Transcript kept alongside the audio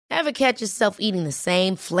Ever catch yourself eating the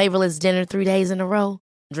same flavorless dinner 3 days in a row?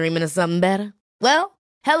 Dreaming of something better? Well,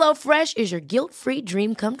 HelloFresh is your guilt-free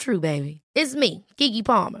dream come true, baby. It's me, Keke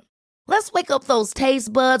Palmer. Let's wake up those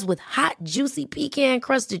taste buds with hot, juicy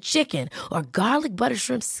pecan-crusted chicken or garlic butter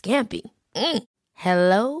shrimp scampi.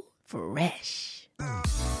 Hello Fresh.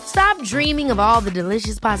 Stop dreaming of all the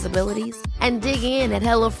delicious possibilities and dig in at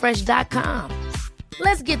HelloFresh.com.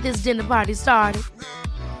 Let's get this dinner party started.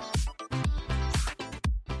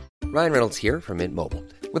 Ryan Reynolds here from Mint Mobile.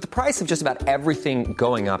 With the price of just about everything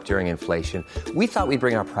going up during inflation, we thought we'd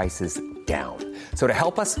bring our prices down. So to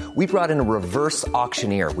help us, we brought in a reverse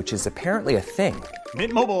auctioneer, which is apparently a thing.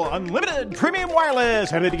 Mint Mobile Unlimited Premium Wireless.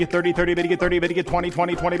 How to get 30, 30, how to get 30, how to get 20,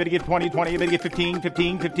 20, 20, how to get 20, 20, how to get 15,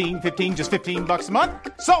 15, 15, 15, just $15 a month?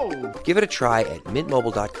 Sold! Give it a try at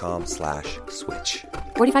mintmobile.com/switch.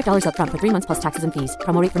 $45 up front for 3 months plus taxes and fees.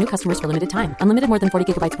 Promo rate for new customers for limited time. Unlimited more than 40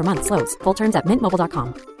 gigabytes per month. Slows full terms at mintmobile.com.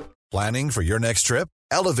 Planning for your next trip?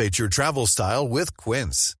 Elevate your travel style with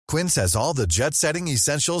Quince. Quince has all the jet-setting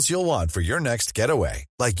essentials you'll want for your next getaway,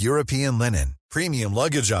 like European linen, premium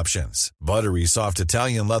luggage options, buttery soft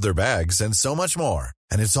Italian leather bags, and so much more.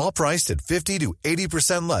 And it's all priced at 50 to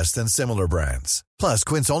 80% less than similar brands. Plus,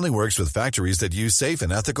 Quince only works with factories that use safe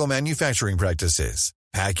and ethical manufacturing practices.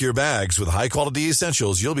 Pack your bags with high-quality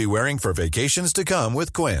essentials you'll be wearing for vacations to come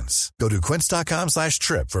with Quince. Go to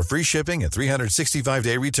quince.com/trip for free shipping and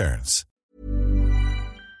 365-day returns.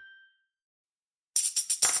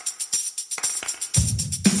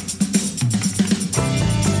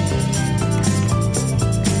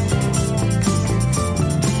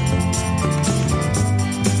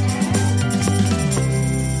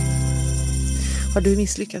 Har du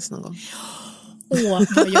misslyckats någon gång?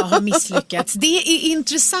 Vad jag har misslyckats. Det är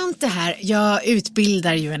intressant det här. Jag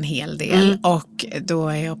utbildar ju en hel del och då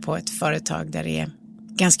är jag på ett företag där det är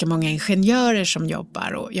ganska många ingenjörer som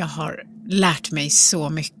jobbar och jag har lärt mig så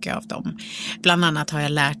mycket av dem. Bland annat har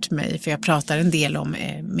jag lärt mig, för jag pratar en del om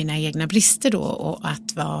mina egna brister då, och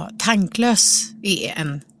att vara tanklös är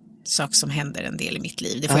en sak som händer en del i mitt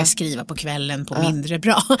liv. Det får jag skriva på kvällen på mindre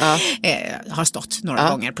bra. Har stått några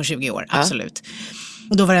gånger på 20 år, absolut.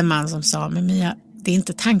 Och då var det en man som sa, men Mia, det är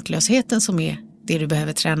inte tanklösheten som är det du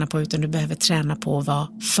behöver träna på, utan du behöver träna på att vara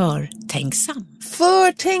förtänksam.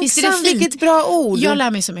 Förtänksam, vilket bra ord. Jag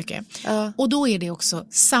lär mig så mycket. Och då är det också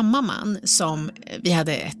samma man som, vi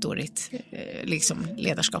hade ettårigt liksom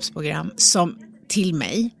ledarskapsprogram, som till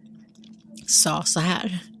mig sa så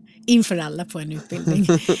här, inför alla på en utbildning.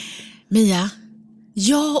 Mia,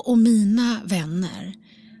 jag och mina vänner,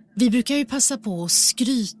 vi brukar ju passa på att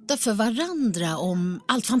skryta för varandra om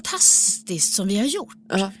allt fantastiskt som vi har gjort.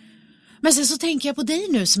 Men sen så tänker jag på dig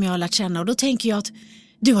nu som jag har lärt känna, och då tänker jag att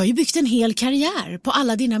du har ju byggt en hel karriär på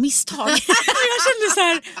alla dina misstag. Och jag kände så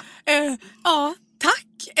här, ja, tack.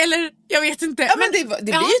 Eller jag vet inte. Ja, men det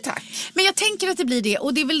blir ju tack. Men jag tänker att det blir det,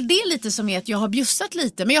 och det är väl det lite som är att jag har bjussat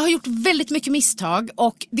lite. Men jag har gjort väldigt mycket misstag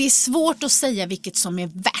och det är svårt att säga vilket som är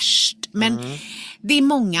värst. Men det är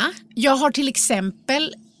många. Jag har till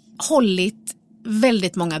exempel hållit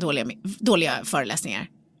väldigt många dåliga föreläsningar.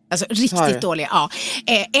 Alltså riktigt dåliga, ja.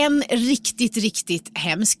 En riktigt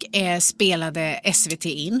hemsk spelade SVT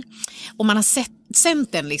in. Och man har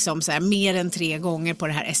sänt den liksom så här mer än 3 gånger på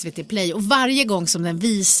det här SVT Play. Och varje gång som den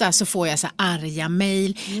visar så får jag så här arga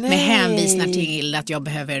mejl med hänvisningar till att jag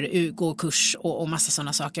behöver gå kurs och massa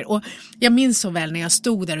sådana saker. Och jag minns så väl när jag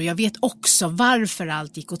stod där, och jag vet också varför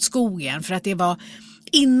allt gick åt skogen. För att det var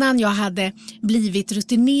innan jag hade blivit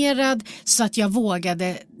rutinerad så att jag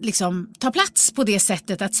vågade liksom ta plats på det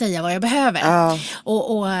sättet att säga vad jag behöver.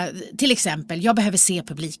 Och till exempel, jag behöver se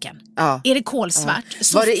publiken. Är det kolsvart?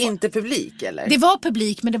 Så var det inte publik eller? Det var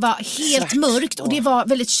publik, men det var helt mörkt. Och det var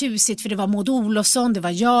väldigt tjusigt, för det var Maud Olofsson, det var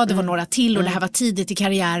jag, det var några till. Och det här var tidigt i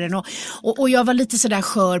karriären. Och jag var lite sådär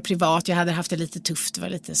skör privat. Jag hade haft det lite tufft, det var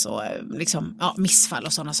lite så liksom, missfall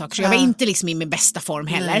och sådana saker. Så jag var inte liksom i min bästa form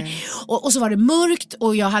heller. Och så var det mörkt.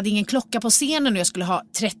 Och jag hade ingen klocka på scenen och jag skulle ha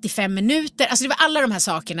 35 minuter. Alltså det var alla de här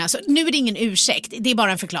sakerna. Så nu är det ingen ursäkt, det är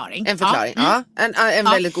bara en förklaring. En förklaring, en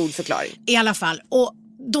väldigt god förklaring. I alla fall, och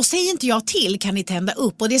då säger inte jag till, kan ni tända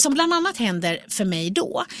upp? Och det som bland annat händer för mig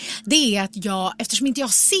då, det är att jag, eftersom inte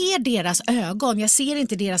jag ser deras ögon, jag ser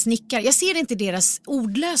inte deras nickar, jag ser inte deras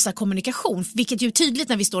ordlösa kommunikation, vilket ju är tydligt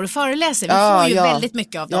när vi står och föreläser. Vi får ju väldigt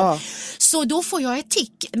mycket av dem. Så då får jag ett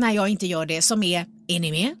tick när jag inte gör det, som är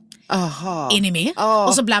ni med? Är ni med?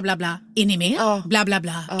 Och så bla bla bla, är ni med? Bla bla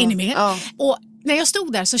bla, är ni med? Och när jag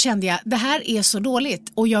stod där så kände jag, det här är så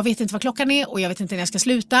dåligt och jag vet inte vad klockan är och jag vet inte när jag ska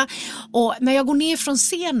sluta. Och när jag går ner från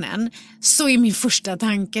scenen så är min första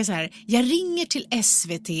tanke så här, jag ringer till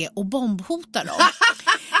SVT och bombhotar dem.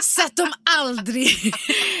 Så att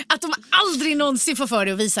de aldrig någonsin får för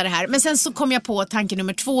det att visa det här. Men sen så kom jag på tanke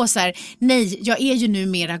nummer 2 så här, nej, jag är ju nu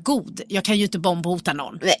mera god. Jag kan ju inte bombhota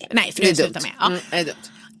någon. Nej, för det slutar med. Ja. Det är dumt.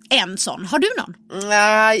 En sån. Har du någon?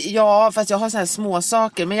 Ja, fast jag har så här små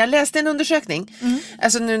saker. Men jag läste en undersökning.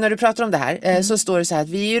 Alltså nu när du pratar om det här så står det så här att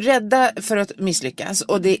vi är ju rädda för att misslyckas.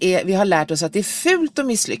 Och vi har lärt oss att det är fult att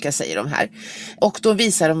misslyckas, säger de här. Och då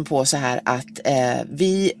visar de på så här att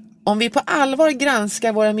om vi på allvar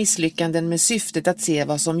granskar våra misslyckanden med syftet att se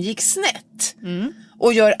vad som gick snett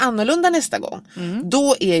och gör annorlunda nästa gång,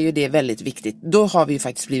 då är ju det väldigt viktigt. Då har vi ju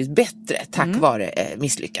faktiskt blivit bättre tack vare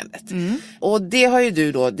misslyckandet. Och det har ju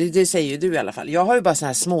du då, det säger ju du i alla fall. Jag har ju bara såna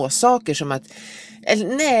här små saker som att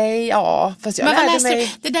fast jag lärde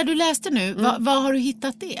mig. Det där du läste nu, vad har du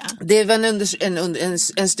hittat det? Det var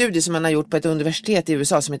en studie som man har gjort på ett universitet i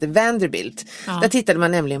USA som heter Vanderbilt. Där tittade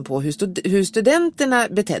man nämligen på hur studenterna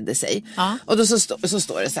betedde sig. Och då så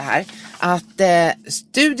står det så här att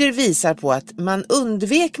studier visar på att man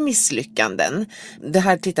undvek misslyckanden. Det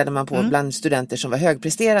här tittade man på bland studenter som var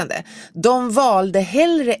högpresterande. De valde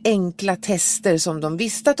hellre enkla tester som de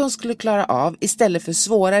visste att de skulle klara av istället för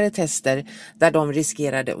svårare tester där de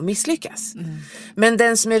riskerade att misslyckas. Men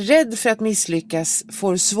den som är rädd för att misslyckas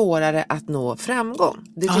får svårare att nå framgång.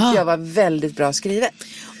 Det tycker jag var väldigt bra skrivet.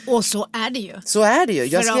 Och så är det ju. Så är det ju.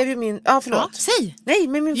 Jag skrev ju min... förlåt. Säg. Nej,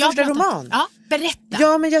 men min första roman. Ja, berätta.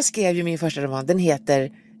 Ja, men jag skrev ju min första roman. Den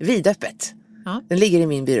heter Vidöppet. Den ligger i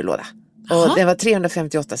min byrålåda. Och den var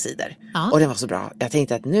 358 sidor. Och den var så bra. Jag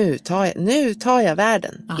tänkte att nu tar jag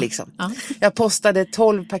världen. Liksom. Jag postade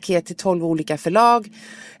 12 paket till 12 olika förlag.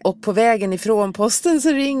 Och på vägen ifrån posten så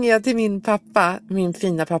ringer jag till min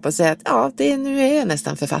fina pappa och säger att nu är jag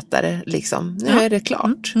nästan författare. Liksom. Nu är det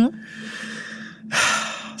klart.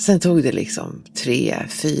 Sen tog det liksom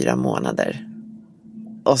 3-4 månader.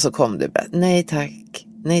 Och så kom det bara, nej tack.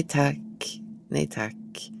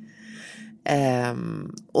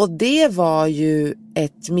 Och det var ju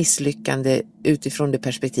ett misslyckande utifrån det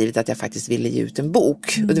perspektivet att jag faktiskt ville ge ut en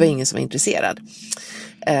bok. Och det var ingen som var intresserad.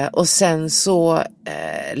 Och sen så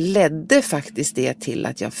ledde faktiskt det till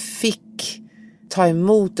att jag fick ta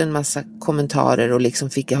emot en massa kommentarer och liksom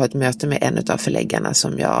fick jag ha ett möte med en av förläggarna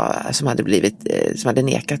som hade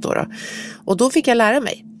nekat då. Och då fick jag lära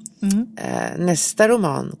mig. Nästa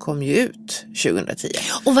roman kom ju ut 2010.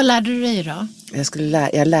 Och vad lärde du dig då?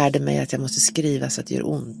 Jag lärde mig att jag måste skriva så att det gör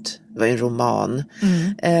ont. Det var en roman.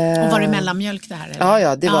 Och var det mellanmjölk det här? Eller?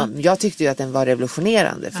 Ja, det var, jag tyckte ju att den var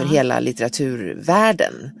revolutionerande för hela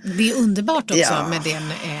litteraturvärlden. Det är underbart också med den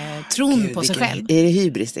tron på sig själv. Är det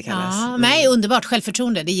hybris det kallas? Nej, underbart.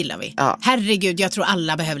 Självförtroende, det gillar vi. Herregud, jag tror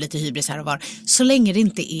alla behöver lite hybris här och var. Så länge det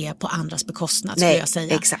inte är på andras bekostnad, skulle jag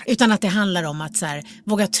säga. Exakt. Utan att det handlar om att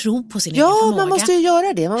våga tro på sin egen förmåga. Ja, man måste ju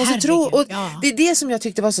göra det. Man måste tro. Och ja. det är det som jag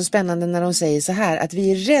tyckte var så spännande när de säger så här, att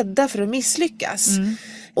vi är rädda för att misslyckas.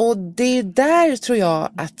 Och det är där tror jag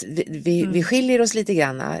att vi skiljer oss lite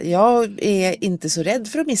grann. Jag är inte så rädd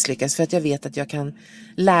för att misslyckas för att jag vet att jag kan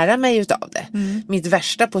lära mig utav det. Mitt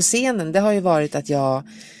värsta på scenen, det har ju varit att jag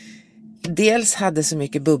dels hade så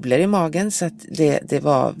mycket bubblor i magen så att det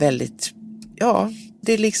var väldigt,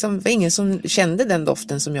 det liksom var ingen som kände den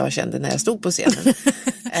doften som jag kände när jag stod på scenen.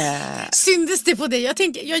 Syndes det på dig? Jag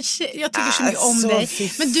tycker så mycket om dig.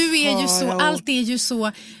 Men du är ju så, allt är ju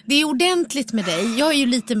så, det är ordentligt med dig. Jag är ju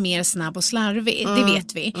lite mer snabb och slarvig, det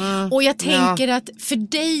vet vi. Och jag tänker att för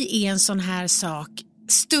dig är en sån här sak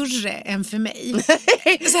större än för mig.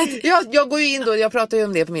 Så att... jag går ju in då, jag pratar ju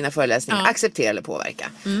om det på mina föreläsningar. Acceptera eller påverka.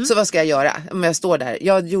 Så vad ska jag göra om jag står där?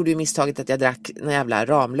 Jag gjorde ju misstaget att jag drack några jävla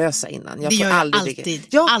Ramlösa innan. Det gör jag alltid.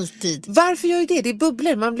 Alltid. Varför gör jag det? Det är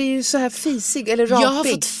bubblor. Man blir ju så här fisig eller rapig. Jag har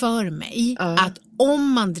fått för mig att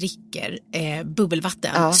om man dricker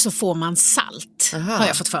bubbelvatten så får man salt. Har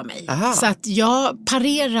jag fått för mig. Så att jag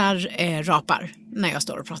parerar rapar när jag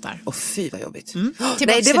står och pratar. Fy vad jobbigt.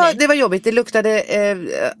 Nej, det var jobbigt. Det luktade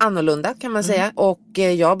annorlunda kan man säga. Och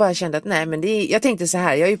jag bara kände att jag tänkte så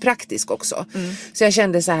här, jag är ju praktisk också. Så jag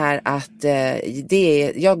kände så här att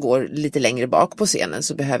jag går lite längre bak på scenen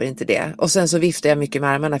så behöver inte det. Och sen så viftade jag mycket med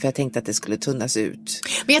armarna för jag tänkte att det skulle tunnas ut.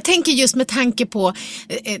 Men jag tänker just med tanke på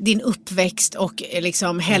din uppväxt och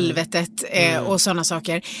liksom helvetet och sådana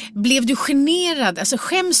saker. Blev du generad? Alltså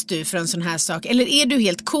skäms du för en sån här sak? Eller är du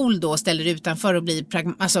helt cool då och ställer utanför och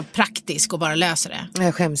blir praktisk och bara löser det?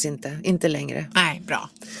 Jag skäms inte längre. Nej, bra.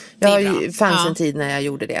 Det fanns en tid när jag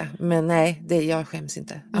gjorde det. Men nej, jag skäms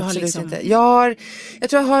inte. Absolut inte. Jag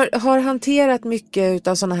tror jag har hanterat mycket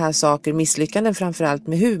av sådana här saker, misslyckanden framförallt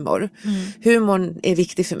med humor. Humorn är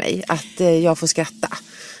viktig för mig, att jag får skratta.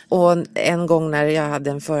 Och en gång när jag hade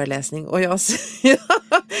en föreläsning och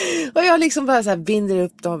jag liksom bara så här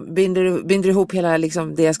binder ihop hela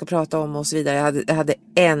liksom det jag ska prata om och så vidare. Jag hade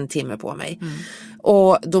 1 timme på mig.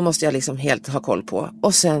 Och då måste jag liksom helt ha koll på.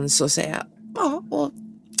 Och sen så säger jag, ja, och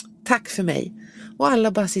tack för mig. Och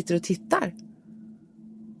alla bara sitter och tittar.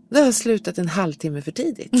 Det har slutat 1/2 timme för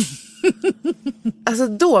tidigt. Alltså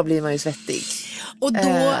då blir man ju svettig. Och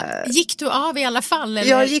då gick du av i alla fall? Eller?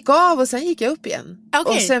 Jag gick av och sen gick jag upp igen.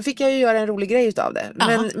 Okay. Och sen fick jag ju göra en rolig grej utav det.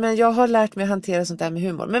 Men jag har lärt mig att hantera sånt där med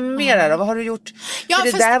humor. Men mera då, vad har du gjort? Ja,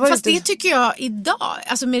 fast det tycker jag idag,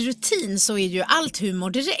 alltså med rutin så är ju allt humor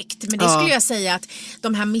direkt. Men det skulle jag säga att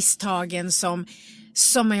de här misstagen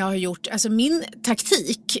som jag har gjort, alltså min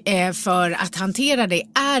taktik för att hantera det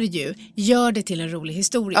är ju, gör det till en rolig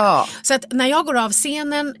historia. Så att när jag går av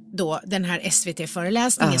scenen då, den här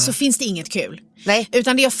SVT-föreläsningen, så finns det inget kul. Nej.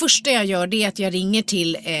 Utan det första jag gör, det är att jag ringer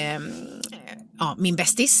till min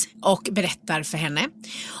bästis och berättar för henne.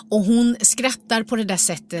 Och hon skrattar på det där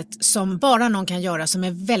sättet som bara någon kan göra, som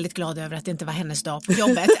är väldigt glad över att det inte var hennes dag på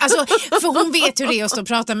jobbet. Alltså, för hon vet hur det är att stå och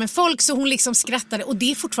prata med folk, så hon liksom skrattade, och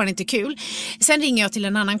det är fortfarande inte kul. Sen ringer jag till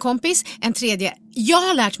en annan kompis, en tredje. Jag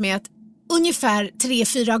har lärt mig att ungefär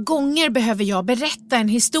 3-4 gånger behöver jag berätta en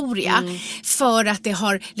historia för att det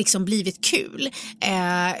har liksom blivit kul.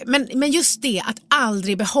 Men just det, att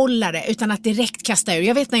aldrig behålla det utan att direkt kasta ur.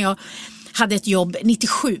 Jag vet när jag hade ett jobb,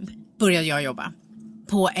 97 började jag jobba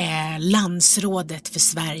på landsrådet för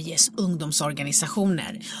Sveriges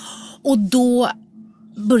ungdomsorganisationer. Och då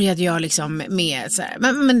började jag liksom med så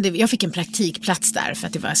här, jag fick en praktikplats där för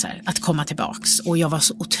att det var så här, att komma tillbaks, och jag var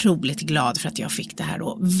så otroligt glad för att jag fick det här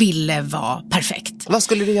och ville vara perfekt. Vad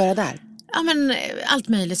skulle du göra där? Ja, men allt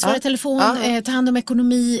möjligt, svara telefon, ta hand om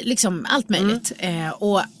ekonomi, liksom allt möjligt.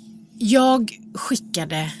 Och jag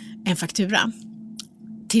skickade en faktura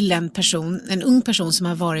till en ung person som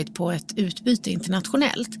har varit på ett utbyte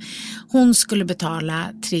internationellt. Hon skulle betala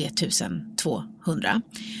 3200.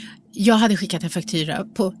 Jag hade skickat en faktura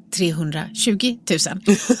på 320 000.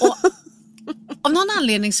 Och av någon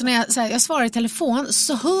anledning så när jag svarar i telefon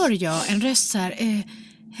så hör jag en röst så här,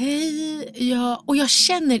 hej, och jag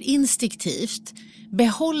känner instinktivt,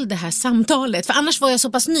 behåll det här samtalet. För annars var jag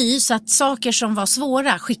så pass ny så att saker som var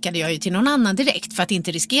svåra skickade jag ju till någon annan direkt för att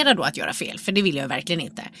inte riskera då att göra fel. För det vill jag verkligen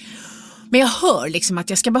inte. Men jag hör liksom att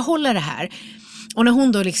jag ska behålla det här. Och när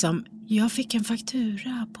hon då liksom, jag fick en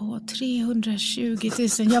faktura på 320 000.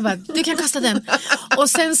 Jag bara, du kan kasta den. Och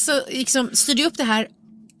sen så liksom styrde jag upp det här.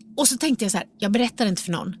 Och så tänkte jag så här, jag berättar inte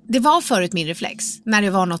för någon. Det var förut min reflex. När det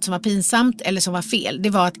var något som var pinsamt eller som var fel. Det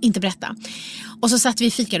var att inte berätta. Och så satt vi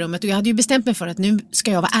i fikarummet och jag hade ju bestämt mig för att nu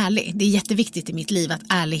ska jag vara ärlig. Det är jätteviktigt i mitt liv att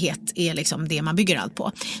ärlighet är liksom det man bygger allt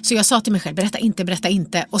på. Så jag sa till mig själv, berätta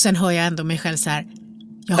inte. Och sen hör jag ändå mig själv så här,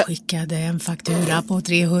 jag skickade en faktura på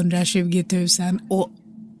 320 000.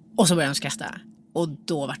 Och så började de skratta. Och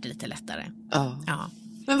då var det lite lättare. Ja.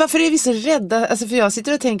 Men varför är vi så rädda? Alltså för jag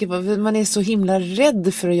sitter och tänker på att man är så himla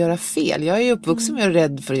rädd för att göra fel. Jag är ju uppvuxen med att vara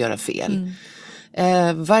rädd för att göra fel.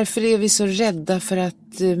 Varför är vi så rädda för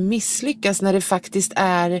att misslyckas när det faktiskt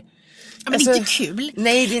är... Ja, men det är inte kul.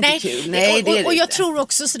 Nej, det är inte kul. Nej, det är och jag tror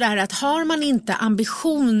också sådär att har man inte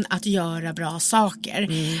ambition att göra bra saker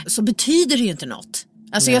så betyder det ju inte något.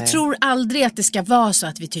 Alltså jag tror aldrig att det ska vara så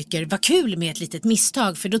att vi tycker vad kul med ett litet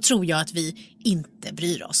misstag, för då tror jag att vi inte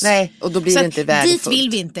bryr oss. Nej, och då blir det inte värdefullt. Dit vill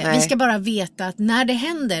vi inte. Nej. Vi ska bara veta att när det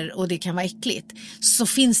händer och det kan vara äckligt så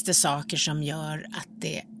finns det saker som gör att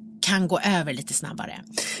det kan gå över lite snabbare.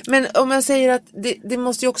 Men om man säger att det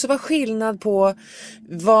måste ju också vara skillnad på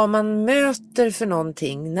vad man möter för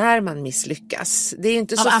någonting när man misslyckas. Det är ju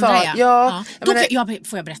inte så farligt.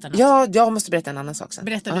 Får jag berätta något? Ja, jag måste berätta en annan sak sen.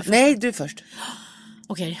 Berätta du först. Nej, du först.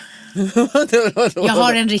 Okej. Jag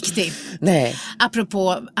har en riktig. Nej.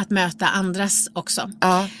 Apropå att möta andras också.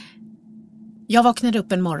 Jag vaknade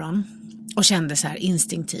upp en morgon och kände så här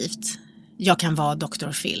instinktivt, jag kan vara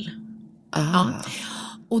Dr. Phil.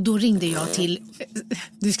 Och då ringde jag till,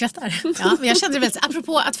 du skrattar. Ja, men jag kände det väldigt,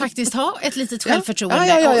 apropå att faktiskt ha ett litet självförtroende. Och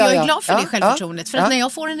jag är glad för det självförtroendet. För att när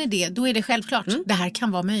jag får en idé, då är det självklart. Det här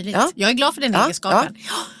kan vara möjligt. Jag är glad för den egenskapen.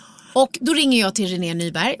 Och då ringer jag till René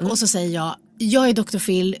Nyberg och så säger jag är Dr.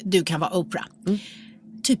 Phil, du kan vara Oprah.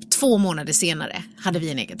 Typ 2 månader senare hade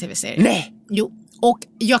vi en egen tv-serie. Nej! Jo, och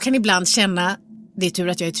jag kan ibland känna, det är tur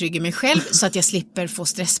att jag är trygg i mig själv så att jag slipper få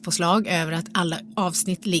stresspåslag över att alla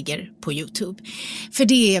avsnitt ligger på YouTube. För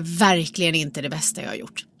det är verkligen inte det bästa jag har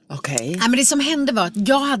gjort. Okej. Ja, men det som hände var att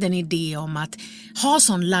jag hade en idé om att ha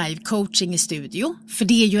sån live-coaching i studio. För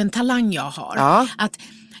det är ju en talang jag har. Ja. Att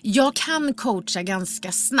jag kan coacha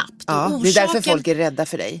ganska snabbt. Ja, Och det är därför folk är rädda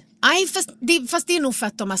för dig. Nej, fast det är nog för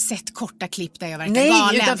att de har sett korta klipp där jag verkar Nej,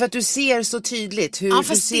 galen. utan för att du ser så tydligt. Ja,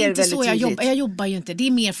 fast du det är ser inte så jag tydligt. jobbar. Jag jobbar ju inte. Det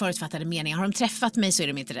är mer förutfattade meningar. Har de träffat mig så är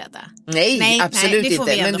de inte rädda. Nej, absolut det får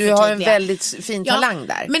vi inte. Men ändå du har en förtydliga. väldigt fin talang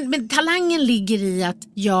där. Men talangen ligger i att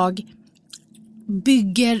jag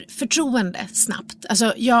bygger förtroende snabbt.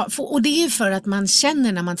 Alltså och det är för att man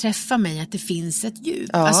känner när man träffar mig att det finns ett djup.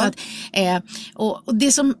 Ja. Alltså att, och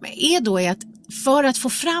det som är då är att för att få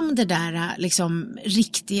fram det där liksom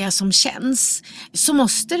riktiga som känns så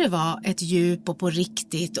måste det vara ett djup och på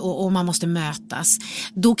riktigt och man måste mötas.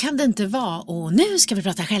 Då kan det inte vara och nu ska vi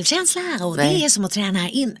prata självkänsla och Nej. det är som att träna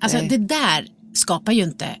in. Alltså det där skapar ju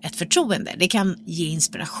inte ett förtroende. Det kan ge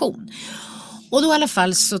inspiration. Och då i alla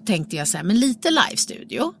fall så tänkte jag så här, men lite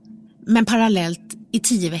live-studio. Men parallellt i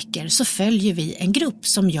 10 veckor så följer vi en grupp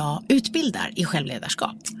som jag utbildar i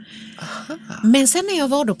självledarskap. Aha. Men sen när jag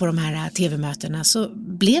var då på de här tv-mötena så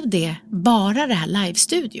blev det bara det här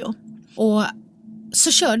live-studio. Och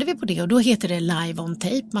så körde vi på det och då heter det live on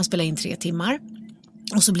tape. Man spelar in 3 timmar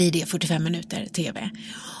och så blir det 45 minuter tv.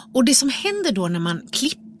 Och det som händer då när man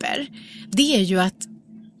klipper, det är ju att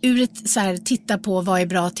ur ett så här, titta på vad är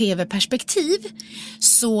bra tv-perspektiv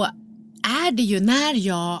så är det ju när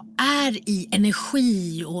jag är i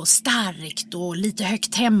energi och starkt och lite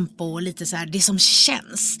högt tempo och lite så här, det som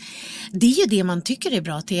känns. Det är ju det man tycker är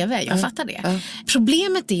bra tv, jag fattar det.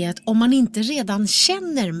 Problemet är att om man inte redan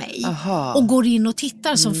känner mig och går in och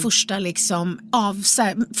tittar som första liksom så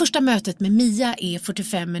här, första mötet med Mia är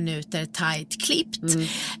 45 minuter tight klippt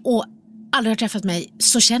och aldrig har träffat mig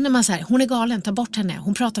så känner man så här, hon är galen, ta bort henne,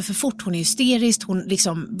 hon pratar för fort, hon är hysterisk, hon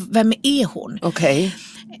liksom, vem är hon? Okej.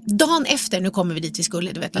 Dagen efter, nu kommer vi dit vi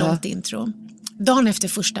skulle, det var ett långt intro. Dagen efter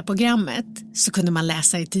första programmet så kunde man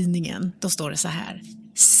läsa i tidningen, då står det så här,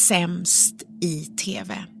 sämst i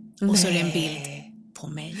tv. Och så är det en bild på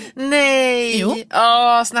mig. Nej! Jo.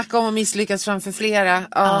 Snacka om att misslyckas framför flera.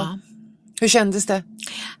 Ja. Hur kändes det?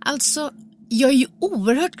 Alltså, jag är ju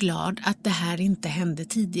oerhört glad att det här inte hände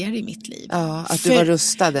tidigare i mitt liv. Ja, att du var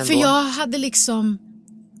rustad ändå. För jag hade liksom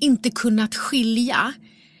inte kunnat skilja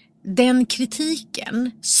den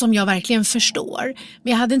kritiken som jag verkligen förstår.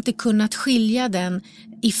 Men jag hade inte kunnat skilja den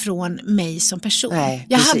ifrån mig som person. Nej,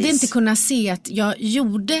 jag precis. hade inte kunnat se att jag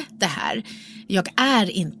gjorde det här. Jag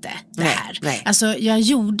är inte det här. Nej. Alltså jag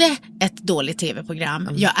gjorde ett dåligt tv-program.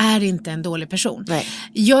 Jag är inte en dålig person. Nej.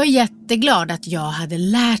 Jag är jätteglad att jag hade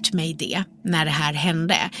lärt mig det när det här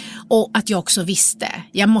hände. Och att jag också visste,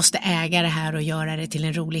 jag måste äga det här och göra det till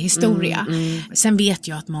en rolig historia. Sen vet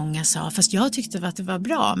jag att många sa, fast jag tyckte att det var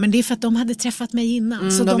bra. Men det är för att de hade träffat mig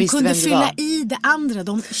innan. Så de kunde fylla i det andra.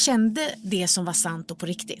 De kände det som var sant och på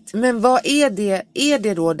riktigt. Men vad är det? Är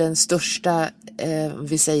det då den största,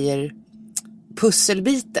 vi säger,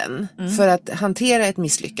 pusselbiten för att hantera ett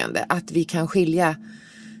misslyckande? Att vi kan skilja,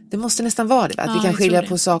 det måste nästan vara det, va? Att vi kan skilja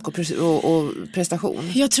på sak och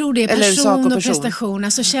prestation. Jag tror det är Eller person och prestation.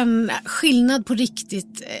 Alltså känna skillnad på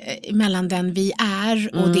riktigt mellan den vi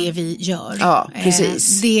är och det vi gör. Ja,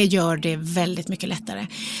 precis. Det gör det väldigt mycket lättare.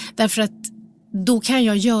 Därför att då kan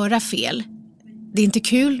jag göra fel. Det är inte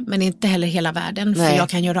kul, men inte heller hela världen. För jag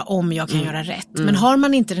kan göra om, jag kan göra rätt. Men har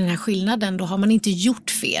man inte den här skillnaden, då har man inte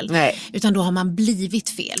gjort fel. Nej. Utan då har man blivit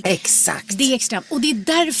fel. Exakt. Det är extremt. Och det är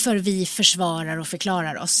därför vi försvarar och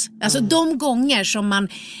förklarar oss. Alltså de gånger som man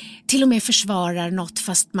till och med försvarar något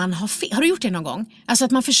fast man har fel. Har du gjort det någon gång? Alltså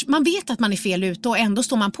att man vet att man är fel ute och ändå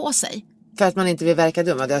står man på sig. För att man inte vill verka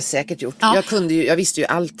dum, det har jag säkert gjort. Ja. Jag visste ju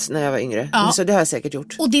allt när jag var yngre. Ja. Så det har jag säkert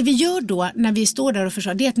gjort. Och det vi gör då när vi står där och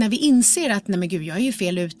försvarar, det är att när vi inser att nej men gud, jag är ju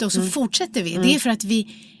fel ute och så fortsätter vi. Det är för att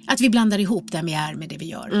vi blandar ihop det vi är med det vi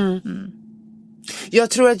gör. Jag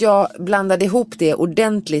tror att jag blandade ihop det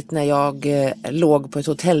ordentligt när jag låg på ett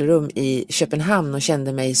hotellrum i Köpenhamn och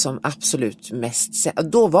kände mig som absolut mest.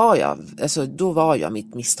 Då var jag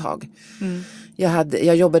mitt misstag.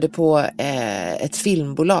 Jag jobbade på ett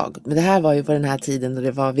filmbolag, men det här var ju på den här tiden då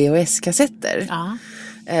det var VHS-kassetter. Ja.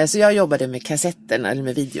 Så jag jobbade med kassetterna, eller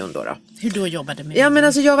med videon då. Hur då jobbade med Ja, men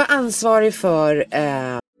alltså jag var ansvarig för...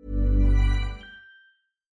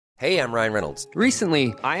 Hey, I'm Ryan Reynolds.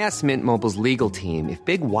 Recently, I asked Mint Mobile's legal team if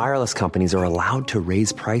big wireless companies are allowed to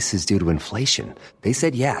raise prices due to inflation. They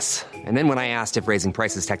said yes. And then when I asked if raising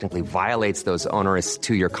prices technically violates those onerous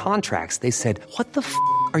 2-year contracts, they said, "What the f***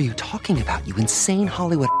 are you talking about, you insane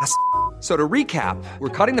Hollywood ass?" So to recap,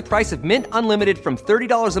 we're cutting the price of Mint Unlimited from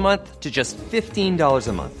 $30 a month to just $15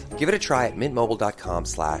 a month. Give it a try at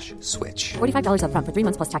mintmobile.com/switch. $45 up front for 3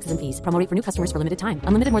 months plus taxes and fees. Promo rate for new customers for limited time.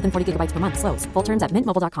 Unlimited more than 40 gigabytes per month. Slows full terms at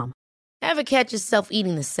mintmobile.com. Ever catch yourself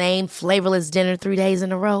eating the same flavorless dinner 3 days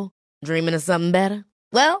in a row? Dreaming of something better?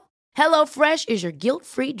 Well, HelloFresh is your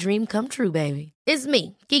guilt-free dream come true, baby. It's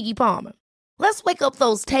me, Keke Palmer. Let's wake up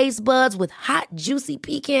those taste buds with hot, juicy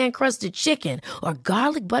pecan-crusted chicken or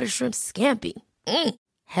garlic butter shrimp scampi.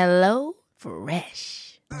 Hello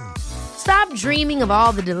Fresh. Stop dreaming of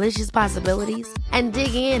all the delicious possibilities and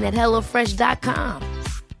dig in at HelloFresh.com.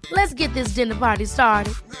 Let's get this dinner party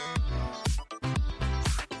started.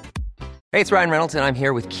 Hey, it's Ryan Reynolds, and I'm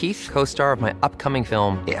here with Keith, co-star of my upcoming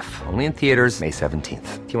film, If, only in theaters May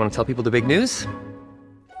 17th. Do you want to tell people the big news?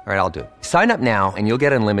 All right, I'll do it. Sign up now and you'll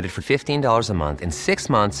get unlimited for $15 a month and 6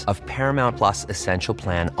 months of Paramount Plus Essential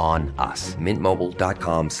Plan on us.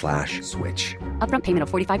 mintmobile.com/switch. Upfront payment of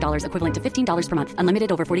 $45 equivalent to $15 per month.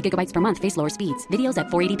 Unlimited over 40 gigabytes per month. Face lower speeds. Videos at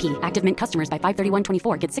 480p. Active Mint customers by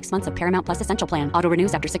 531.24 get 6 months of Paramount Plus Essential Plan. Auto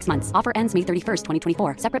renews after 6 months. Offer ends May 31st,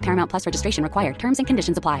 2024. Separate Paramount Plus registration required. Terms and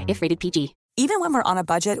conditions apply if rated PG. Even when we're on a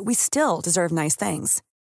budget, we still deserve nice things.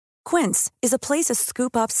 Quince is a place to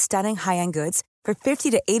scoop up stunning high-end goods for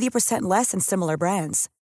 50 to 80% less than similar brands.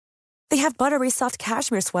 They have buttery soft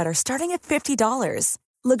cashmere sweaters starting at $50,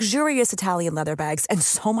 luxurious Italian leather bags, and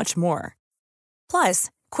so much more. Plus,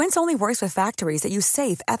 Quince only works with factories that use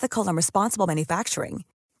safe, ethical, and responsible manufacturing.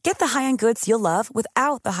 Get the high-end goods you'll love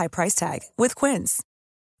without the high price tag with Quince.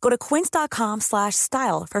 Go to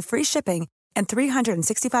quince.com/style for free shipping and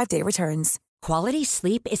 365-day returns. Quality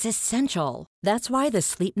sleep is essential. That's why the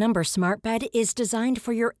Sleep Number Smart Bed is designed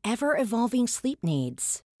for your ever-evolving sleep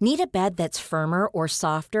needs. Need a bed that's firmer or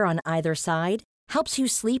softer on either side? Helps you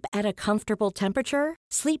sleep at a comfortable temperature?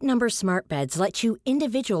 Sleep Number Smart Beds let you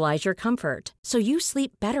individualize your comfort, so you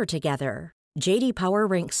sleep better together. J.D. Power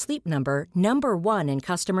ranks Sleep Number #1 in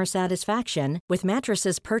customer satisfaction with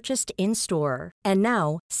mattresses purchased in-store. And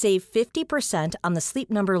now, save 50% on the Sleep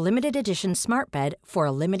Number Limited Edition Smart Bed for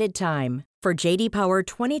a limited time. For J.D. Power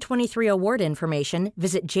 2023 award information,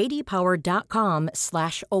 visit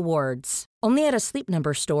jdpower.com/awards. Only at a Sleep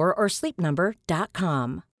Number store or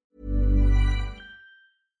sleepnumber.com.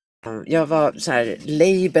 Jag var så här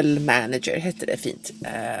label manager, hette det fint.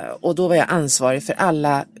 Och då var jag ansvarig för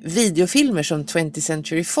alla videofilmer som 20th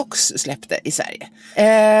Century Fox släppte i Sverige.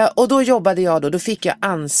 Och då jobbade jag då fick jag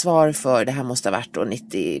ansvar för, det här måste ha varit då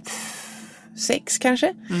 96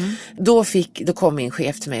 kanske. Då kom min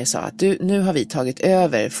chef till mig och sa att nu har vi tagit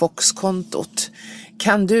över Fox-kontot.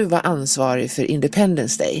 Kan du vara ansvarig för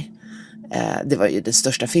Independence Day? Det var ju den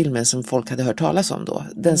största filmen som folk hade hört talas om då.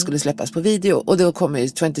 Den skulle släppas på video. Och då kommer ju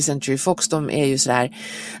 20th Century Fox, de är ju sådär,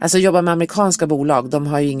 alltså jobbar med amerikanska bolag, de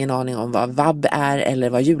har ju ingen aning om vad vab är eller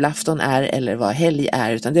vad julafton är eller vad helg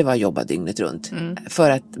är, utan det var jobba dygnet runt. För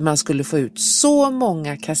att man skulle få ut så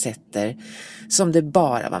många kassetter som det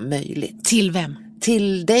bara var möjligt. Till vem?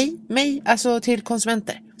 Till dig, mig, alltså till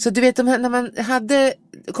konsumenter. Så du vet, när man hade,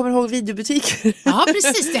 kommer du ihåg videobutiker? Ja,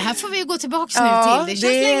 precis. Det här får vi gå tillbaka nu till. Det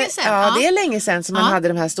känns länge sedan. Ja, det är länge sedan som man hade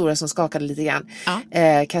de här stora som skakade lite grann.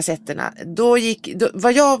 Kassetterna.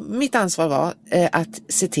 Mitt ansvar var att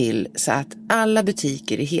se till så att alla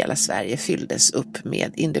butiker i hela Sverige fylldes upp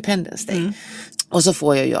med Independence Day. Och så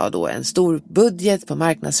får jag då en stor budget på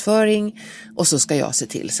marknadsföring och så ska jag se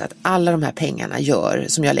till så att alla de här pengarna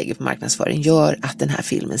som jag lägger på marknadsföring gör att den här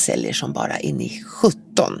filmen säljer som bara in i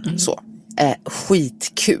 17. Så.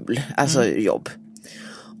 Skitkul, alltså jobb.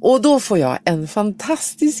 Och då får jag en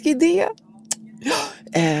fantastisk idé.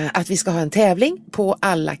 Att vi ska ha en tävling på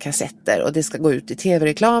alla kassetter och det ska gå ut i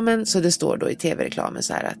tv-reklamen, så det står då i tv-reklamen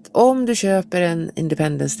så här att om du köper en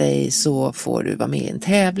Independence Day så får du vara med i en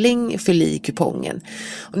tävling, fyll i kupongen.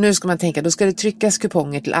 Och nu ska man tänka, då ska det tryckas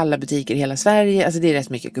kuponger till alla butiker i hela Sverige, alltså det är rätt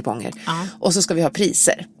mycket kuponger. Och så ska vi ha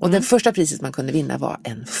priser. Och det första priset man kunde vinna var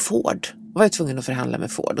en Ford. Jag var tvungen att förhandla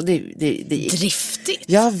med Ford och det gick. Driftigt.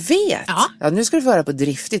 Jag vet. Ja, nu ska du få höra på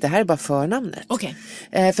driftigt. Det här är bara förnamnet. Okej.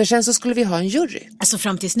 För sen så skulle vi ha en jury. Alltså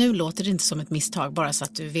fram tills nu låter det inte som ett misstag, bara så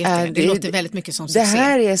att du vet det. Det låter väldigt mycket som succé. Det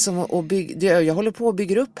här är som att bygga, jag håller på att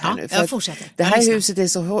bygga upp här nu. För jag fortsätter. Det här huset är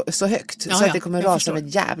så högt så att det kommer rasa med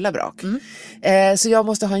ett jävla brak. Så jag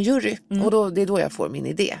måste ha en jury och det är då jag får min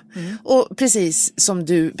idé. Och precis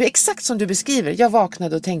exakt som du beskriver, jag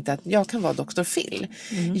vaknade och tänkte att jag kan vara Dr. Phil.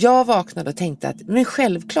 Jag vaknade och tänkte att, men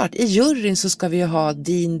självklart, i juryn så ska vi ju ha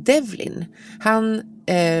Dean Devlin. Han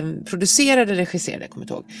producerade, regisserade, jag kommer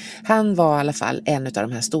inte ihåg. Han var i alla fall en av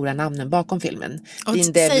de här stora namnen bakom filmen. Och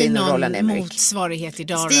Dean Devlin och Roland säg någon Emmerich. motsvarighet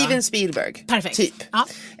idag. Steven Spielberg. Perfekt. Typ. Ja.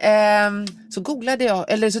 Så googlade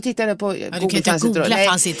jag, eller så tittade jag på... Ja, du kan inte googla,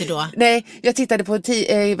 fanns inte då. Nej, jag tittade på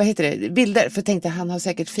bilder, för jag tänkte han har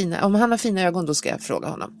säkert fina, om han har fina ögon då ska jag fråga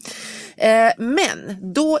honom.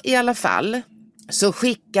 Men då i alla fall så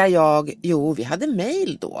skickar jag, vi hade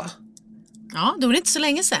mejl då. Ja, då var det inte så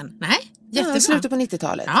länge sedan. Nej, jättebra. Slutet på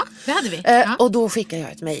 90-talet. Ja, det hade vi. Och då skickar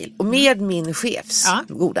jag ett mejl. Och med min chefs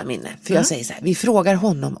goda minne. För jag säger så här, vi frågar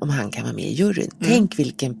honom om han kan vara med i juryn. Tänk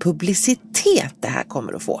vilken publicitet det här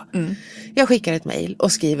kommer att få. Jag skickar ett mejl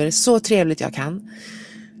och skriver så trevligt jag kan.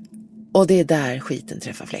 Och det är där skiten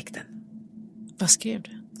träffar fläkten. Vad skrev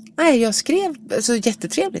du? Nej, jag skrev så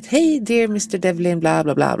jättetrevligt. Hej dear Mr. Devlin, bla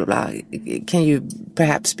bla bla bla bla. Can you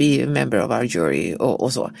perhaps be a member of our jury?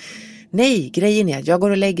 Och så. Nej, grejen är att jag går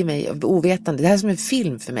och lägger mig ovetande. Det här är som en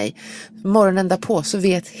film för mig. Morgonen därpå så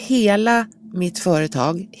vet hela mitt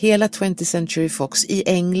företag, hela 20th Century Fox i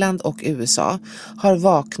England och USA har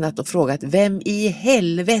vaknat och frågat vem i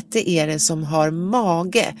helvete är det som har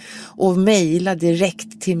mage och mejla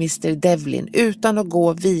direkt till Mr. Devlin utan att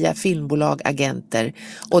gå via filmbolag, agenter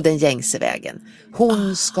och den gängse vägen.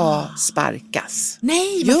 Hon ska sparkas.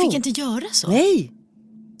 Nej, man fick inte göra så. Nej.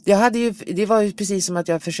 Det var ju precis som att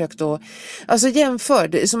jag försökte att, alltså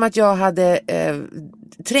jämför, som att jag hade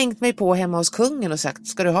trängt mig på hemma hos kungen och sagt,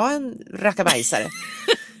 ska du ha en rackabajsare?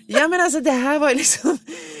 Ja men alltså det här var liksom,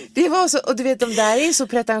 det var så, och du vet de där är så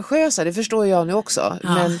pretentiösa, det förstår jag nu också.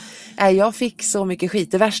 Ja. Men jag fick så mycket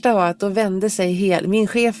skit. Det värsta var att då vände sig min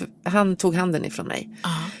chef, han tog handen ifrån mig.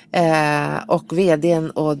 Och vdn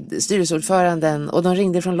och styrelseordföranden och de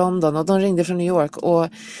ringde från London och de ringde från New York och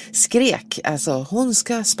skrek, alltså hon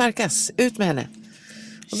ska sparkas, ut med henne.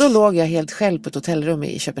 Och då låg jag helt själv på ett hotellrum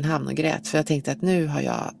i Köpenhamn och grät för jag tänkte att nu har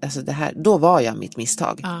jag, alltså det här, då var jag mitt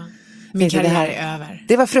misstag. Min karriär är över.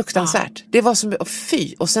 Det var fruktansvärt. Det var som,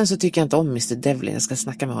 fy. Och sen så tycker jag inte om Mr. Devlin. Jag ska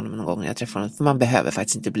snacka med honom någon gång när jag träffar honom. För man behöver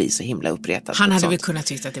faktiskt inte bli så himla uppretad. Han hade väl kunnat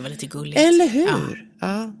tycka att det var lite gulligt. Eller hur?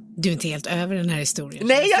 Ja. Du är inte helt över den här historien.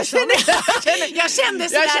 Nej, jag kände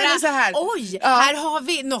så här. Oj, här har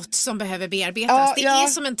vi något som behöver bearbetas. Det är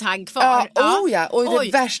som en tagg kvar. Och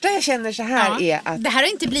det värsta jag känner så här är att... Det här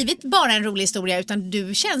har inte blivit bara en rolig historia utan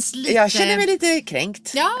du känns lite... Jag känner mig lite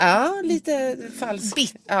kränkt. Ja, lite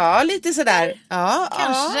falsk. Ja, lite sådär.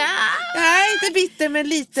 Kanske. Nej, inte bitter men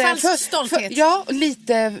lite... Falsk stolthet. Ja,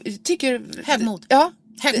 lite... Tycker... Högmod. Ja.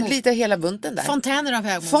 Högmod. Lite hela bunten där. Fontäner av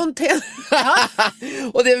högmod.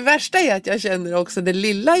 Och det värsta är att jag känner också det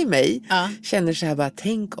lilla i mig. Känner så här bara,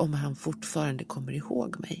 tänk om han fortfarande kommer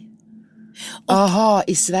ihåg mig. Aha,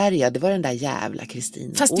 i Sverige, det var den där jävla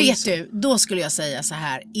Kristina. Fast Olsson. Vet du, då skulle jag säga så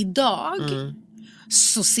här, idag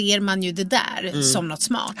så ser man ju det där som något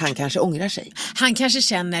smart. Han kanske ångrar sig. Han kanske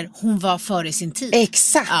känner, hon var före sin tid.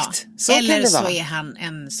 Exakt, så eller kan det vara. Så är han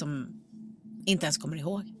en som inte ens kommer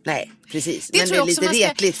ihåg. Nej, precis. Det men det är lite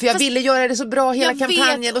retligt. För jag ville göra det så bra hela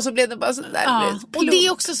kampanjen och så blev det bara så där. Och det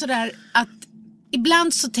är också så där att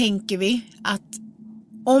ibland så tänker vi att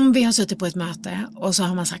om vi har suttit på ett möte och så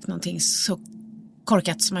har man sagt någonting så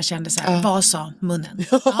korkat som man kände så här, vad sa munnen?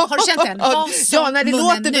 Har du känt den? När det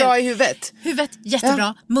låter bra i huvudet. Huvudet,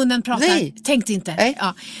 jättebra. Munnen pratar, tänkte inte.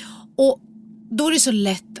 Och då är det så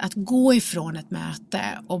lätt att gå ifrån ett möte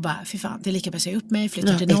och bara, fy fan, det är lika bäst att säga upp mig,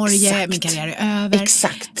 flytta till Norge, min karriär är över.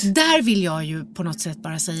 Exakt. Där vill jag ju på något sätt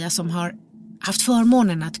bara säga, som har haft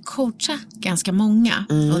förmånen att coacha ganska många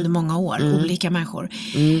under många år, olika människor.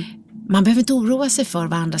 Man behöver inte oroa sig för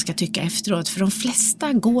vad andra ska tycka efteråt, för de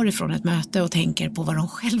flesta går ifrån ett möte och tänker på vad de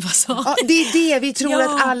själva sa. Ja, det är det, vi tror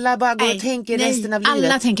att alla bara går och tänker resten av livet.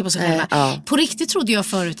 Alla tänker på sig själva. På riktigt trodde jag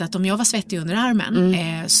förut att om jag var svettig under armen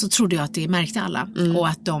så trodde jag att det märkte alla och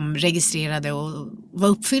att de registrerade och var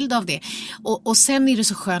uppfyllda av det. Och sen är det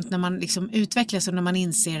så skönt när man liksom utvecklas och när man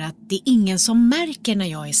inser att det är ingen som märker när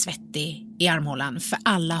jag är svettig i armhålan, för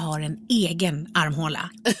alla har en egen armhåla.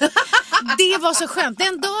 Det var så skönt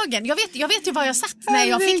den dagen. Jag vet ju var jag satt när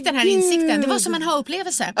jag fick den här insikten. Det var som en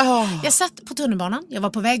ha-upplevelse. Jag satt på tunnelbanan, jag var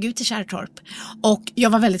på väg ut till Kärrtorp och jag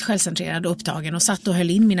var väldigt självcentrerad och upptagen och satt och höll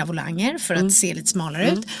in mina volanger för att se lite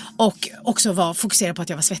smalare ut och också var fokuserad på att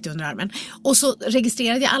jag var svettig under armen. Och så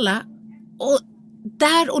registrerade jag alla och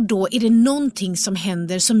där och då är det någonting som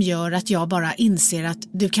händer som gör att jag bara inser att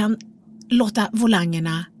du kan låta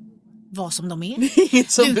volangerna vad som de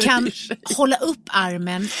är. Du kan hålla upp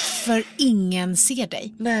armen för ingen ser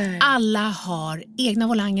dig. Nej. Alla har egna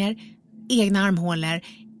volanger, egna armhålor,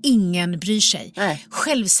 ingen bryr sig. Nej.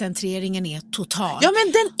 Självcentreringen är total. Ja,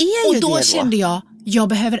 men den är ju det Och då då. kände jag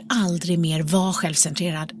behöver aldrig mer vara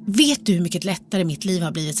självcentrerad. Vet du hur mycket lättare mitt liv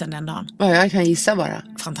har blivit sedan den dagen? Ja, jag kan gissa bara.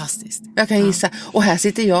 Fantastiskt. Jag kan gissa. Och här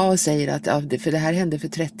sitter jag och säger att för det här hände för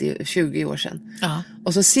 30-20 år sedan. Ja.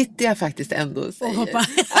 Och så sitter jag faktiskt ändå och säger att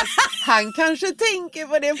han kanske tänker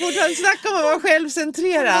på det fortfarande. Snacka om att vara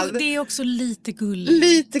självcentrerad. Det är också lite gulligt.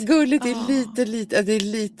 Lite gulligt, det är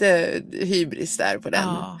lite hybris där på den.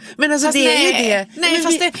 Ja. Men alltså fast det är ju det. Nej, men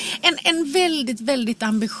fast det, en väldigt, väldigt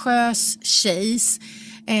ambitiös tjejs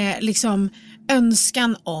liksom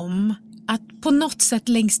önskan om att på något sätt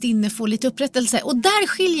längst inne få lite upprättelse. Och där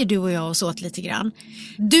skiljer du och jag oss åt lite grann.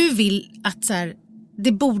 Du vill att så här,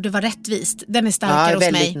 det borde vara rättvist. Den är starkare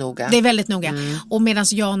hos mig. Noga. Det är väldigt noga. Och medan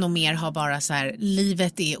jag nog mer har bara så här,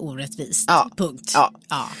 livet är orättvist. Punkt.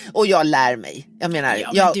 Ja. Och jag lär mig. Jag menar,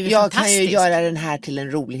 jag kan ju göra den här till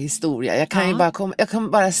en rolig historia. Jag kan ju jag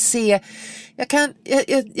kan bara se.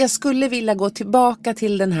 Jag skulle vilja gå tillbaka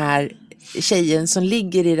till den här tjejen som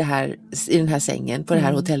ligger i den här sängen på det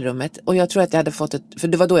här hotellrummet. Och jag tror att jag hade fått för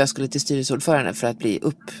det var då jag skulle till styrelseordförande för att bli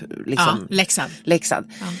läxad.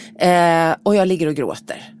 Ja. Och jag ligger och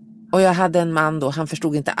gråter. Och jag hade en man då, han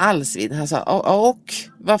förstod inte alls vid. Han sa, och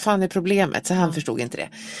vad fan är problemet? Så han förstod inte det.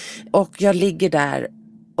 Och jag ligger där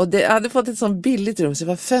och jag hade fått ett sånt billigt rum så det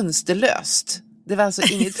var fönsterlöst. Det var alltså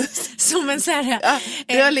inget... Som en så här,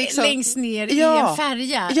 det var liksom... längst ner i en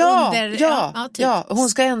färja. Ja, hon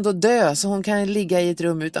ska ändå dö så hon kan ligga i ett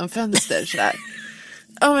rum utan fönster sådär.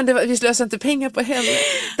 Ja, men vi slösar inte pengar på henne.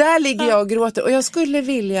 Där ligger jag och gråter och jag skulle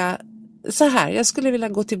vilja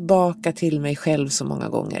gå tillbaka till mig själv så många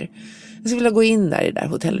gånger. Jag skulle vilja gå in där i det där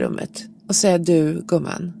hotellrummet och säga, du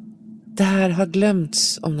gumman, det här har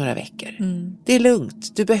glömts om några veckor. Det är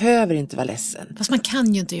lugnt, du behöver inte vara ledsen. Fast man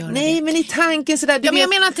kan ju inte göra det. Nej, men i tanken sådär. Men jag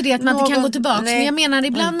menar inte det att man inte kan gå tillbaka. Nej. Men jag menar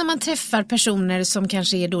ibland när man träffar personer som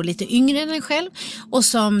kanske är då lite yngre än en själv. Och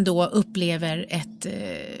som då upplever ett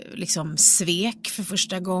liksom svek för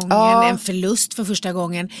första gången. En förlust för första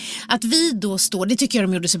gången. Att vi då står, det tycker jag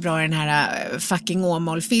de gjorde så bra i den här fucking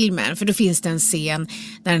Åmål-filmen. För då finns det en scen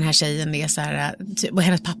där den här tjejen är så här, och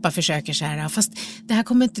hennes pappa försöker så här, fast det här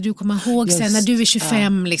kommer inte du komma ihåg sen när du är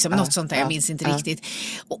 25 liksom, något sånt där, jag minns inte riktigt.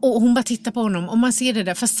 Och hon bara tittar på honom och man ser det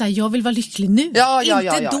där, fast så här, jag vill vara lycklig nu. Inte då när jag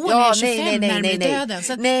är 25 när blir döden.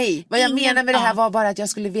 Så nej, vad jag menar med det här var bara att jag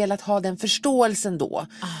skulle velat ha den förståelsen då,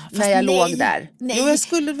 när jag låg där. Nej. Jo, jag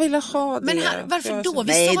skulle vilja ha det. Men varför då?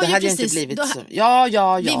 Nej, det hade inte blivit så.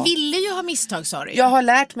 Ja. Vi ville ju ha misstag, sa du. Jag har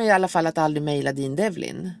lärt mig i alla fall att aldrig mejla din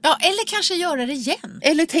Devlin. Ja, eller kanske göra det igen.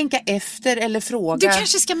 Eller tänka efter, eller fråga. Du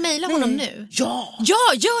kanske ska mejla honom nu. Ja,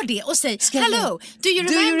 gör det och säg, hello, do you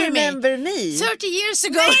remember me? 30 years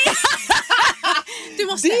ago. Du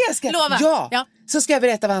måste lova. Ja, så ska jag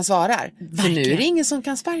berätta vad han svarar. För nu är det ingen som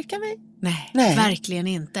kan sparka mig. Nej, verkligen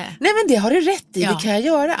inte. Nej, men det har du rätt i, det kan jag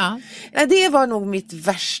göra. Ja. Det var nog mitt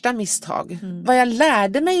värsta misstag. Vad jag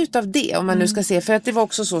lärde mig utav det, om man nu ska se, för att det var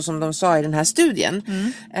också så som de sa i den här studien.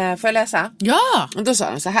 Får jag läsa? Ja. Och då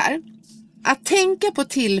sa de så här. Att tänka på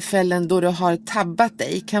tillfällen då du har tabbat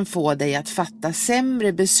dig kan få dig att fatta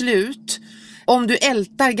sämre beslut om du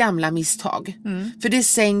ältar gamla misstag. För det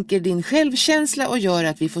sänker din självkänsla och gör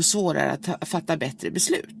att vi får svårare att fatta bättre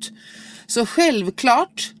beslut. Så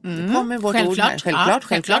självklart, det kommer vårt ord här,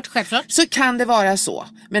 självklart, så kan det vara så.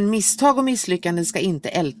 Men misstag och misslyckanden ska inte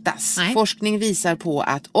ältas. Nej. Forskning visar på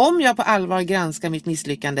att om jag på allvar granskar mitt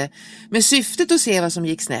misslyckande med syftet att se vad som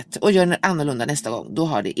gick snett och gör annorlunda nästa gång, då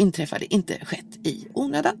har det inträffade inte skett i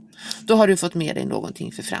onödan. Då har du fått med dig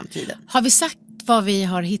någonting för framtiden. Har vi sagt vad vi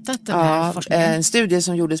har hittat den här forskningen? En studie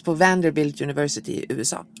som gjordes på Vanderbilt University i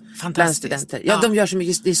USA. Fantastiskt. Studenter. Ja, de gör så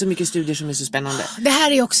mycket, det är så mycket studier som är så spännande. Det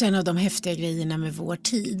här är också en av de häftiga grejerna med vår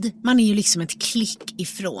tid. Man är ju liksom ett klick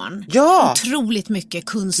ifrån. Ja! Otroligt mycket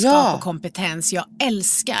kunskap och kompetens. Jag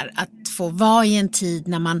älskar att få vara i en tid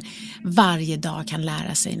när man varje dag kan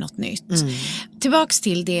lära sig något nytt. Tillbaks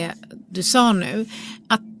till det du sa nu.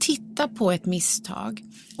 Att titta på ett misstag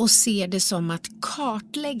och se det som att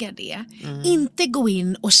kartlägga det. Inte gå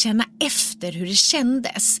in och känna efter hur det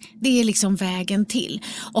kändes. Det är liksom vägen till.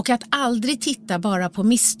 Och att aldrig titta bara på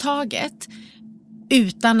misstaget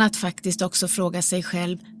utan att faktiskt också fråga sig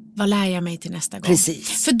själv, vad lär jag mig till nästa gång?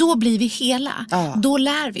 Precis. För då blir vi hela. Då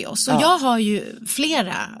lär vi oss. Och jag har ju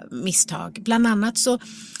flera misstag. Bland annat så,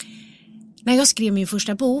 när jag skrev min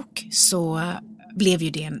första bok så blev ju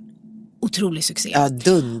det en otrolig succé. Ja,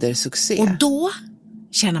 dundersuccé. Och då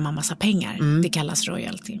tjänar man massa pengar. Det kallas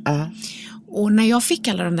royalty. Och när jag fick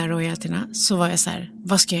alla de där royaltyna så var jag så här,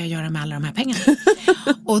 vad ska jag göra med alla de här pengarna?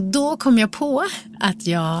 Och då kom jag på att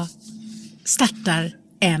jag startar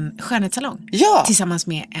en skönhetssalong tillsammans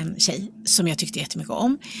med en tjej som jag tyckte jättemycket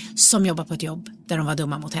om, som jobbar på ett jobb där de var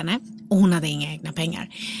dumma mot henne och hon hade inga egna pengar.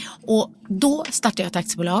 Och då startar jag ett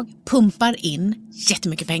aktiebolag, pumpar in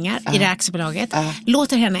jättemycket pengar i det aktiebolaget,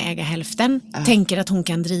 låter henne äga hälften, tänker att hon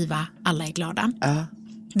kan driva, alla är glada.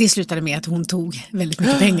 Det slutade med att hon tog väldigt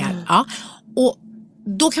mycket pengar. Och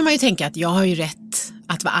då kan man ju tänka att jag har ju rätt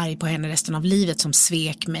att vara arg på henne resten av livet, som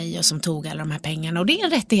svek mig och som tog alla de här pengarna. Och det är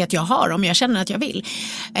en rättighet jag har om jag känner att jag vill.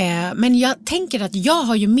 Men jag tänker att jag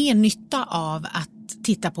har ju mer nytta av att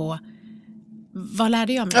titta på vad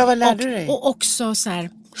lärde jag mig? Ja, vad lärde du dig? Och också så här,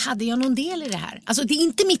 hade jag någon del i det här? Alltså det är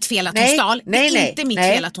inte mitt fel att hon stal. Det är inte mitt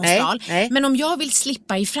fel att hon stal. Men om jag vill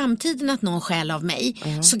slippa i framtiden att någon stjäl av mig,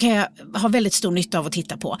 så kan jag ha väldigt stor nytta av att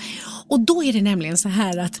titta på. Och då är det nämligen så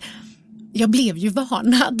här att jag blev ju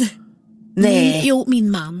varnad.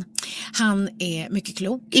 Min man, han är mycket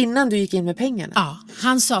klok. Innan du gick in med pengarna? Ja,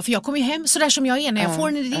 han sa, för jag kommer ju hem så där som jag är, när jag får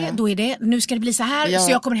en idé, då är det, nu ska det bli så här,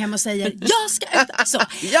 så jag kommer hem och säger, jag ska så.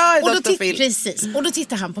 Och då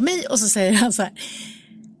tittar han på mig och så säger han så här: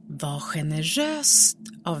 var generöst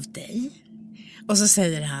av dig. Och så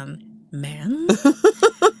säger han, men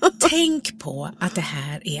tänk på att det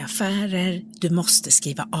här är affärer, du måste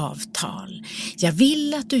skriva avtal. Jag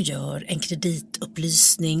vill att du gör en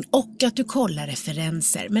kreditupplysning och att du kollar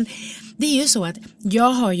referenser. Men det är ju så att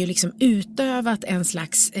jag har ju liksom utövat en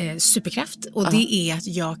slags superkraft, och det är att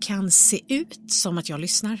jag kan se ut som att jag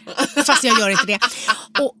lyssnar, fast jag gör inte det.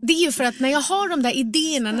 Och det är ju för att när jag har de där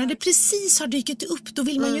idéerna, när det precis har dykt upp, då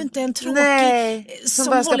vill man ju inte en tråkig som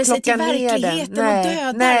håller sig till verkligheten och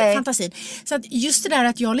dödar fantasin. Så att just det där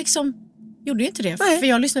att jag liksom gjorde ju inte det, för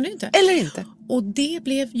jag lyssnade ju inte. Eller inte. Och det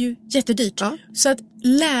blev ju jättedyrt. Så att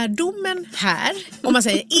lärdomen här, om man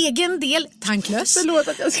säger egen del, tanklös. Förlåt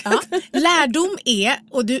att jag ska. Lärdom är,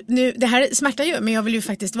 och nu, det här smärtar ju, men jag vill ju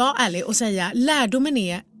faktiskt vara ärlig och säga, lärdomen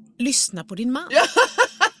är, lyssna på din man.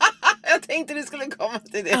 Jag tänkte du skulle komma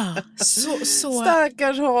till det. Så...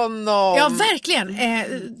 Stackars honom. Ja, verkligen.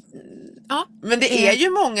 Men det är ju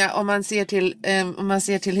många, om man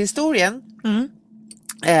ser till historien.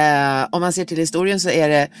 Om man ser till historien så är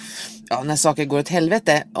det när saker går åt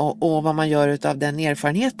helvete och vad man gör utav den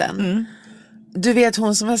erfarenheten. Du vet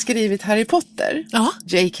hon som har skrivit Harry Potter,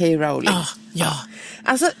 J.K. Rowling.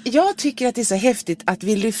 Alltså jag tycker att det är så häftigt att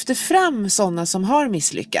vi lyfter fram sådana som har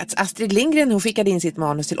misslyckats. Astrid Lindgren, hon skickade in sitt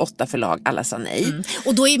manus till 8 förlag, alla sa nej.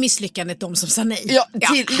 Och då är misslyckandet de som sa nej.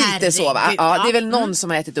 Lite så va? Det är väl någon som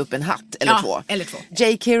har ätit upp en hatt eller två.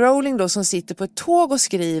 J.K. Rowling då, som sitter på ett tåg och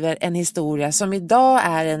skriver en historia som idag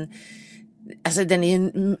är den är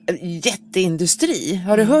en jätteindustri.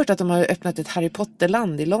 Har du hört att de har öppnat ett Harry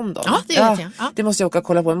Potter-land i London? Ja, det vet jag. Det måste jag åka och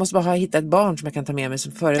kolla på. Jag måste bara ha hittat ett barn som jag kan ta med mig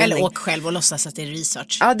som förevändning. Eller åk själv och låtsas att det är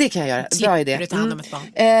research. Ja, det kan jag göra. Bra idé. Du ta hand om ett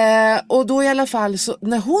barn. Och då i alla fall, så,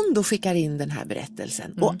 när hon då skickar in den här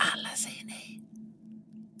berättelsen och alla säger nej.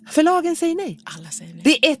 Förlagen säger nej. Alla säger nej.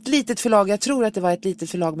 Det är ett litet förlag. Jag tror att det var ett litet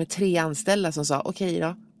förlag med 3 anställda som sa okej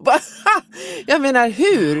då. Jag menar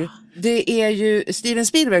hur? Det är ju Steven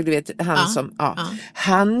Spielberg, du vet,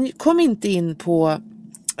 han kom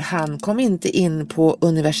inte in på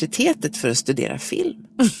universitetet för att studera film.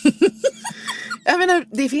 Jag menar,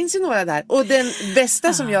 det finns ju några där. Och den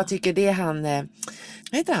bästa som jag tycker, det är han,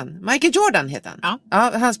 vad heter han? Michael Jordan heter han.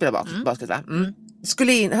 Ja, han spelar basket va?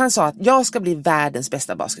 Han sa att jag ska bli världens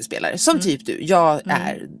bästa basketspelare. Som typ du, jag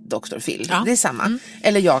är Dr. Phil. Det är samma.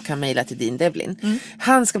 Eller jag kan mejla till Dean Devlin.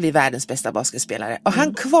 Han ska bli världens bästa basketspelare. Och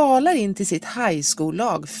han kvalar in till sitt high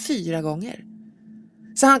school-lag 4 gånger.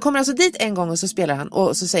 Så han kommer alltså dit en gång och så spelar han.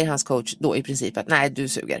 Och så säger hans coach då i princip att nej, du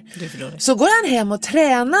suger. Så går han hem och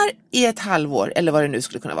tränar i ett halvår. Eller vad det nu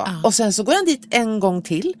skulle kunna vara. Och sen så går han dit en gång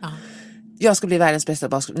till. Jag ska bli världens bästa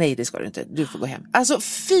basketspelare. Nej, det ska du inte. Du får gå hem. Alltså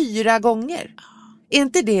 4 gånger. Är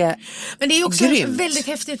inte det? Men det är också grymt? Väldigt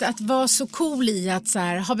häftigt att vara så cool i att så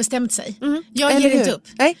här, ha bestämt sig. Jag ger inte upp.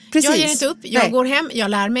 Nej, precis. Jag ger inte upp. Jag går hem,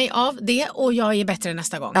 jag lär mig av det och jag är bättre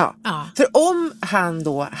nästa gång. För om han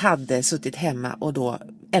då hade suttit hemma och då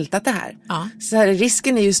ältat det här, så här,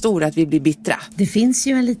 risken är ju stor att vi blir bittra. Det finns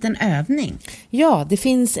ju en liten övning. Ja, det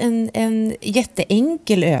finns en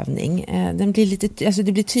jätteenkel övning. Den blir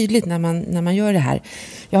det blir tydligt när man gör det här.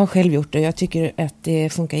 Jag har själv gjort det och jag tycker att det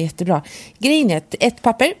funkar jättebra. Grejen är ett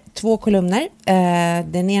papper, 2 kolumner.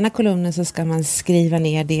 Den ena kolumnen så ska man skriva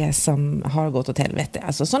ner det som har gått åt helvete.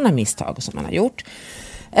 Alltså sådana misstag som man har gjort.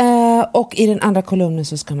 Och i den andra kolumnen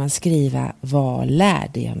så ska man skriva vad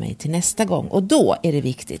lärde jag mig till nästa gång. Och då är det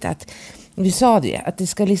viktigt att, du sa det, att det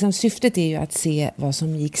ska liksom, syftet är ju att se vad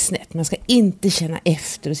som gick snett. Man ska inte känna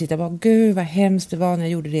efter och sitta och bara, gud vad hemskt det var när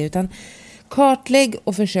jag gjorde det, utan Kartlägg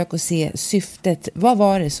och försök att se syftet. Vad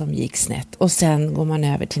var det som gick snett? Och sen går man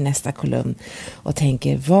över till nästa kolumn och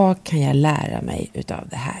tänker, vad kan jag lära mig utav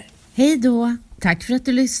det här? Hej då! Tack för att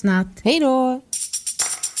du lyssnat. Hej då!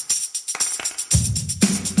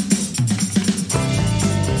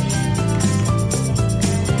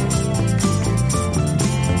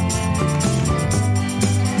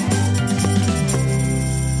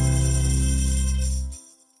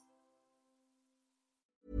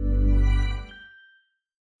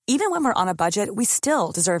 Even when we're on a budget, we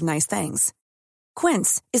still deserve nice things.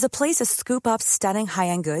 Quince is a place to scoop up stunning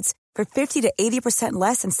high-end goods for 50 to 80%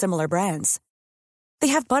 less than similar brands. They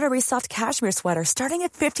have buttery soft cashmere sweaters starting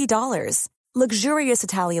at $50, luxurious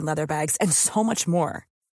Italian leather bags, and so much more.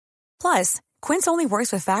 Plus, Quince only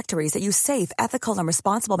works with factories that use safe, ethical, and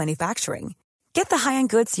responsible manufacturing. Get the high-end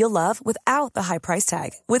goods you'll love without the high price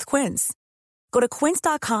tag with Quince. Go to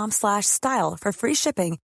quince.com/style for free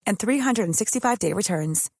shipping and 365-day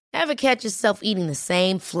returns. Ever catch yourself eating the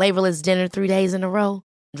same flavorless dinner 3 days in a row?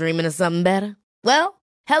 Dreaming of something better? Well,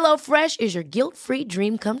 HelloFresh is your guilt-free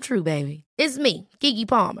dream come true, baby. It's me, Keke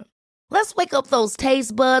Palmer. Let's wake up those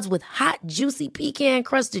taste buds with hot, juicy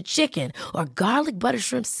pecan-crusted chicken or garlic butter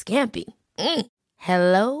shrimp scampi.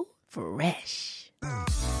 Hello Fresh.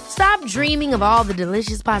 Stop dreaming of all the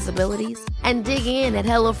delicious possibilities and dig in at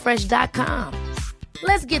HelloFresh.com.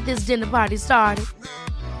 Let's get this dinner party started.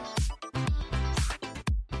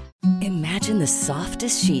 Imagine the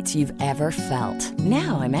softest sheets you've ever felt.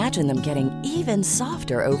 Now imagine them getting even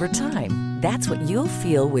softer over time. That's what you'll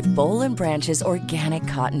feel with Boll & Branch's organic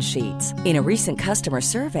cotton sheets. In a recent customer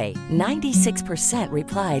survey, 96%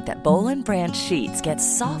 replied that Boll & Branch sheets get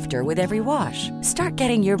softer with every wash. Start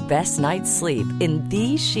getting your best night's sleep in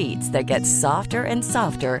these sheets that get softer and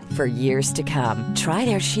softer for years to come. Try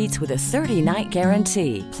their sheets with a 30-night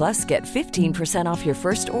guarantee. Plus, get 15% off your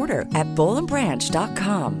first order at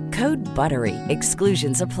bollandbranch.com. Code BUTTERY.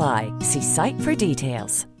 Exclusions apply. See site for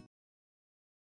details.